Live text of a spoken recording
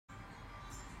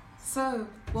So,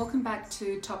 welcome back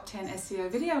to Top 10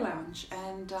 SEO Video Lounge,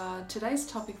 and today's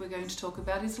topic we're going to talk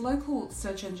about is local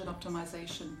search engine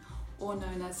optimization, or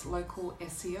known as local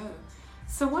SEO.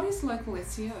 So what is local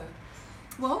SEO?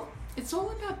 Well, it's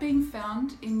all about being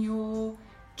found in your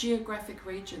geographic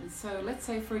region. So let's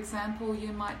say, for example,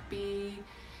 you might be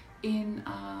in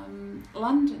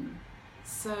London.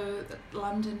 So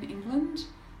London, England,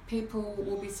 people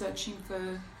will be searching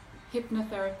for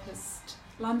hypnotherapist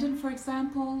London, for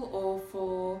example, or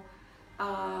for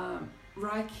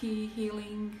Reiki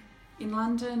healing in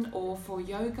London, or for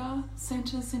yoga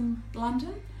centres in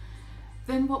London.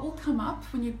 Then what will come up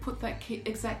when you put that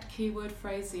exact keyword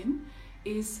phrase in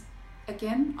is,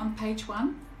 again, on page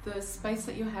 1, the space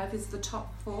that you have is the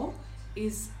top 4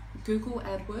 is Google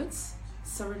AdWords.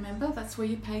 So remember, that's where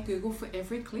you pay Google for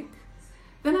every click.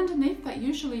 Then underneath that,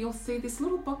 usually you'll see this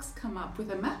little box come up with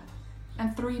a map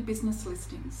and 3 business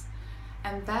listings.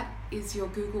 And that is your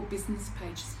Google business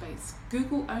page space.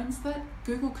 Google owns that,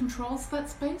 Google controls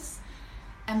that space,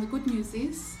 and the good news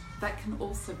is that can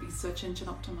also be search engine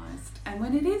optimized. And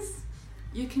when it is,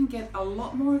 you can get a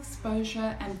lot more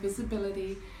exposure and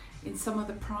visibility in some of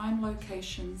the prime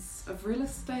locations of real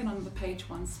estate on the page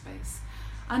 1 space.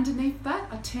 Underneath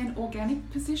that are 10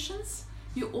 organic positions.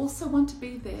 You also want to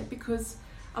be there because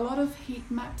a lot of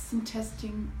heat maps and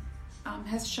testing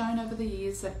has shown over the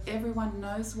years that everyone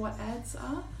knows what ads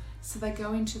are, so they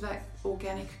go into that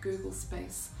organic Google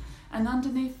space. And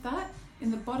underneath that,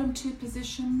 in the bottom 2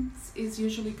 positions, is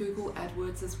usually Google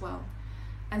AdWords as well.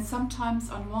 And sometimes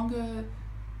on longer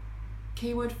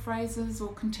keyword phrases or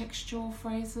contextual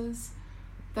phrases,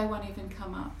 they won't even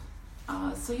come up.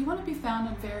 So you want to be found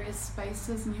in various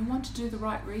spaces, and you want to do the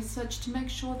right research to make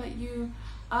sure that you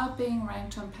are being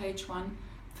ranked on page 1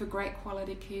 for great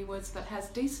quality keywords that has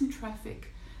decent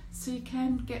traffic, so you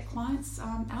can get clients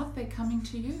out there coming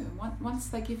to you. Once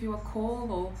they give you a call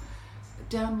or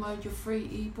download your free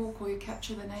ebook, or you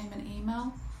capture the name and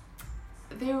email,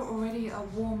 they're already a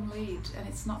warm lead, and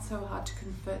it's not so hard to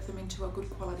convert them into a good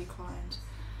quality client.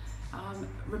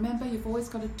 Remember, you've always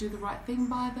got to do the right thing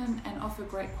by them and offer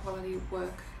great quality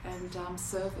work and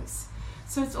service.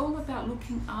 So it's all about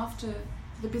looking after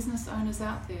the business owners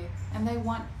out there, and they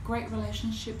want great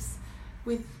relationships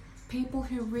with people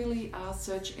who really are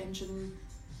search engine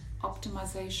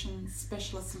optimization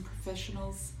specialists and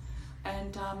professionals.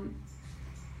 And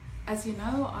as you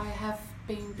know, I have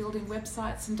been building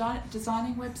websites and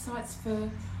designing websites for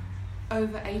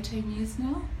over 18 years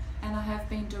now, and I have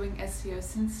been doing SEO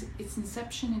since its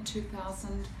inception in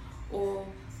 2000 or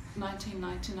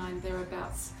 1999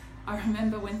 thereabouts. I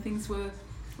remember when things were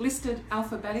listed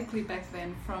alphabetically back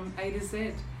then from A to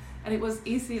Z, and it was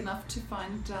easy enough to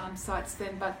find sites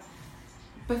then, but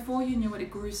before you knew it, it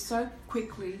grew so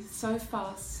quickly, so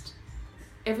fast,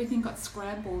 everything got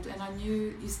scrambled, and I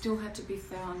knew you still had to be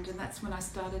found. And that's when I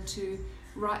started to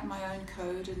write my own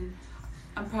code, and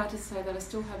I'm proud to say that I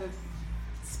still have a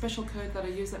special code that I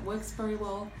use that works very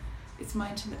well. It's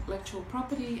my intellectual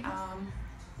property.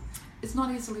 It's not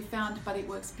easily found, but it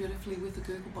works beautifully with the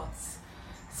Google bots.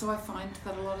 So I find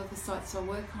that a lot of the sites I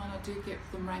work on, I do get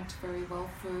them ranked very well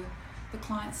for the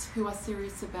clients who are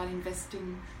serious about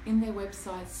investing in their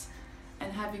websites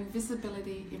and having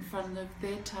visibility in front of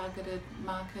their targeted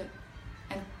market.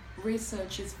 And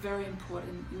research is very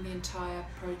important in the entire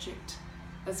project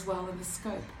as well, in the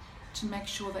scope, to make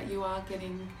sure that you are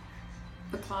getting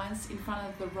the clients in front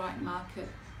of the right market.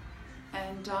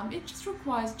 And it just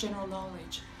requires general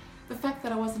knowledge. The fact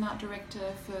that I was an art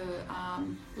director for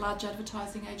large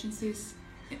advertising agencies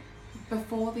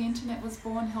before the internet was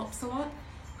born helps a lot,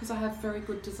 because I have very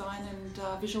good design and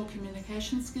visual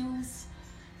communication skills.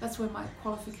 That's where my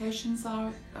qualifications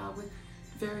are, with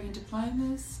varying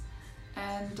diplomas,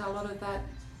 and a lot of that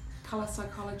colour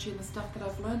psychology and the stuff that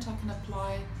I've learnt I can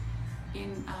apply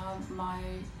in my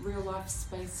real life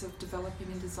space of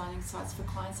developing and designing sites for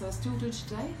clients that I still do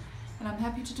today, and I'm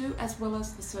happy to do, as well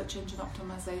as the search engine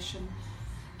optimization.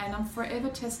 And I'm forever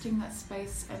testing that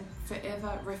space and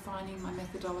forever refining my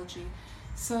methodology.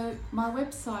 So my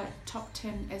website, Top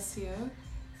 10 SEO,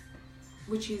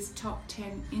 which is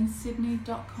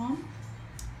top10insydney.com,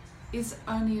 is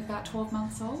only about 12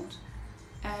 months old,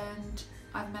 and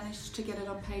I've managed to get it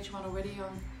on page 1 already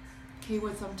on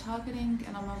keywords I'm targeting,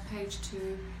 and I'm on page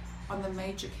 2 on the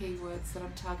major keywords that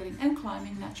I'm targeting and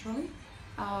climbing naturally,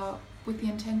 with the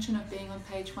intention of being on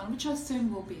page 1, which I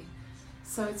soon will be.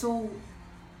 So it's all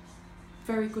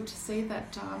very good to see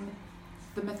that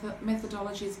the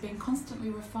methodology is being constantly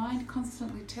refined,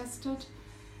 constantly tested,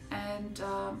 and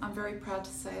I'm very proud to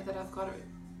say that I've got it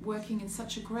working in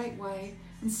such a great way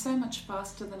and so much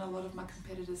faster than a lot of my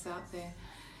competitors out there.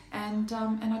 And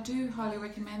I do highly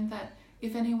recommend that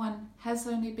if anyone has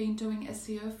only been doing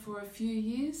SEO for a few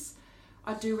years,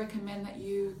 I do recommend that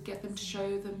you get them to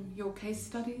show them your case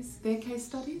studies, their case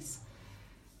studies,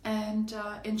 and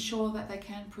ensure that they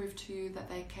can prove to you that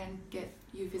they can get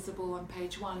you visible on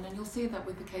page 1. And you'll see that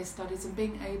with the case studies, and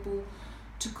being able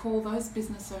to call those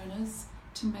business owners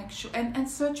to make sure, and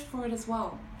search for it as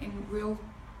well in real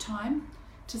time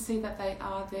to see that they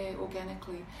are there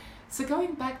organically. So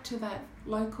going back to that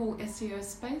local SEO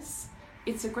space,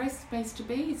 it's a great space to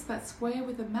be. It's that square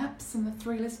with the maps and the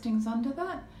 3 listings under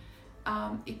that.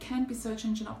 It can be search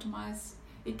engine optimized.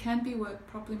 It can be worked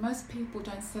properly. Most people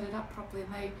don't set it up properly,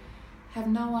 and they have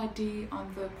no idea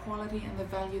on the quality and the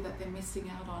value that they're missing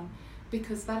out on,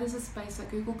 because that is a space that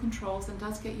Google controls and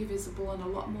does get you visible in a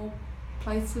lot more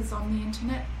places on the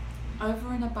internet,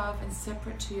 over and above and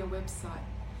separate to your website.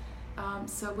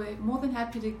 So we're more than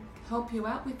happy to help you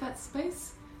out with that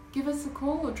space. Give us a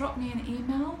call or drop me an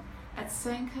email at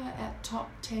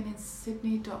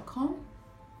sanka@top10insydney.com.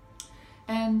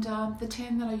 And the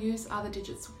 10 that I use are the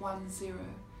digits 10.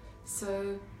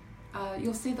 So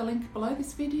you'll see the link below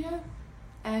this video,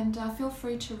 and feel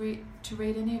free to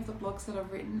read any of the blogs that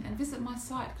I've written, and visit my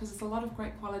site because there's a lot of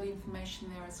great quality information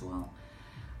there as well.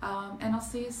 And I'll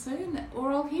see you soon,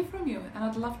 or I'll hear from you, and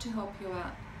I'd love to help you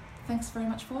out. Thanks very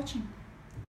much for watching.